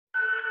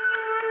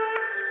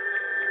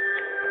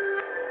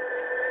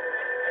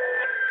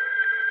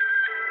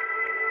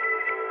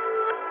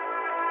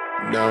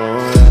No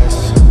rush,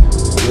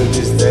 you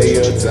just take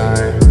your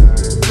time.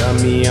 Tell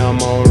me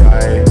I'm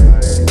alright,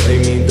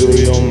 take me through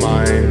your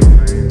mind.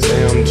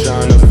 Say I'm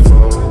tryna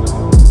fuck,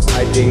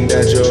 I think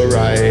that you're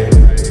right.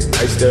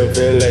 I still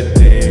feel a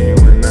thing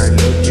when I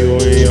look you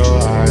in your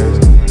eyes.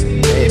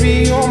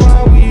 Maybe you're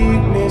my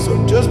weakness,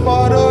 or just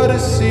part of the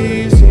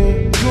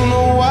season. You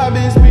know I've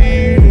been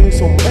speeding,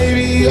 so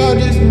maybe I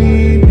just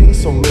need me.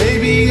 So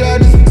maybe I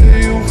just feel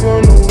you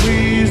for no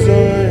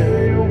reason.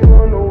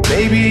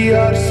 Maybe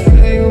I just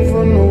feel you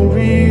for no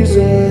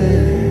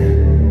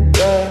reason.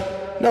 Yeah,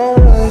 no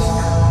rush.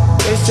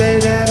 They say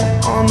that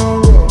I'm on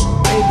the road.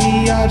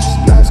 Maybe I just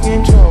lost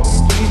control.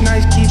 These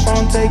nights keep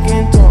on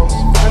taking tolls.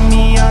 Find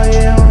me out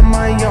here on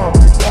my own.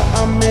 Yeah,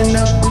 I'm in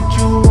up with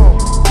you home.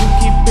 You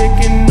keep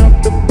picking up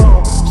the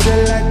bone.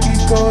 Shit like you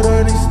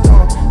colder than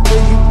stone.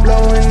 Till you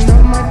blowing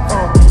up my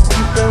phone.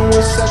 Keeping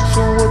with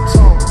sexual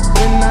tone.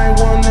 When I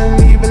wanna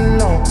leave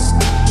alone.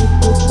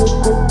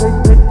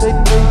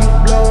 Till you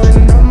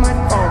blowing up my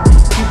phone.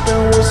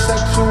 Keeping with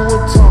sexual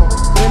tone.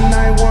 When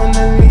I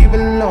wanna leave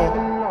alone.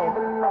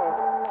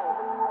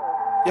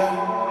 Yeah.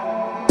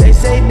 They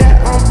say that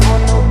I'm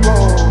on the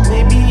road.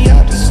 Maybe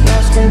I just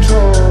lost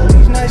control.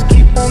 These nights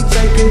keep on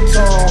taking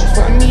tolls.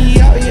 Find me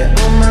out here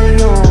on my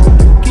own.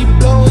 You keep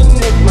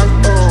blowing up my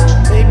phone.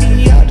 Maybe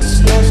I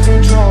just lost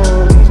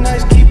control. These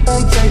nights keep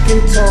on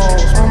taking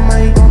tolls. On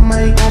my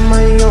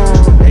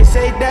own. They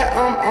say that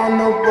I'm on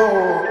the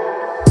road.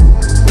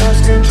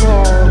 Lost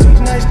control.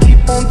 These nights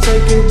keep on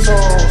taking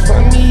tolls.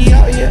 Find me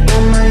out here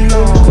on my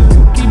own.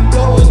 You keep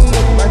blowing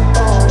up my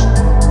phone.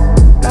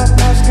 Lost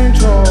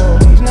control.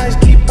 These nights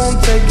keep on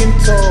taking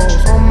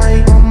tolls. On my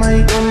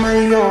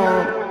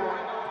own.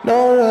 No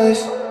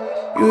rush.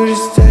 You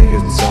just take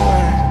your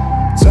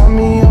time. Tell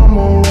me I'm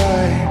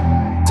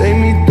alright. Take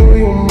me through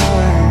your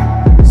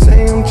mind.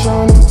 Say I'm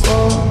tryna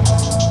fuck.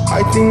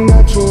 I think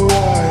that you're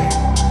right.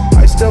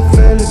 I still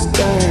feel the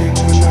thing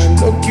when I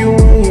look you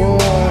in your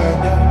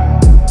eye.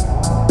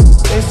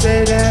 They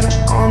say that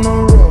I'm on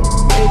the road.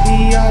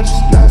 Maybe I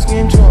just lost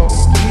control.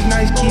 These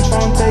nights keep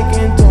on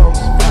taking tolls.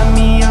 Find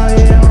me out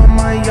here on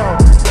my own.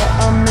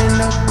 Yeah, I'm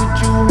in up with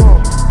you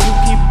home. You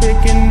keep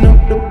picking up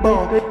the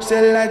bone.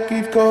 Shit like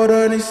we've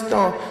colder than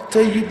stone.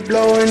 Till you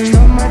blowing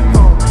up my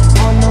phone.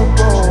 On the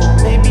road.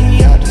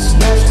 Maybe I just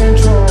lost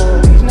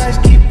control. These nights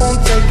keep on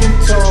taking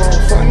tolls.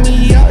 Find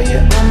me out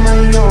here on my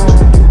own.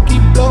 You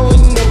keep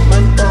blowing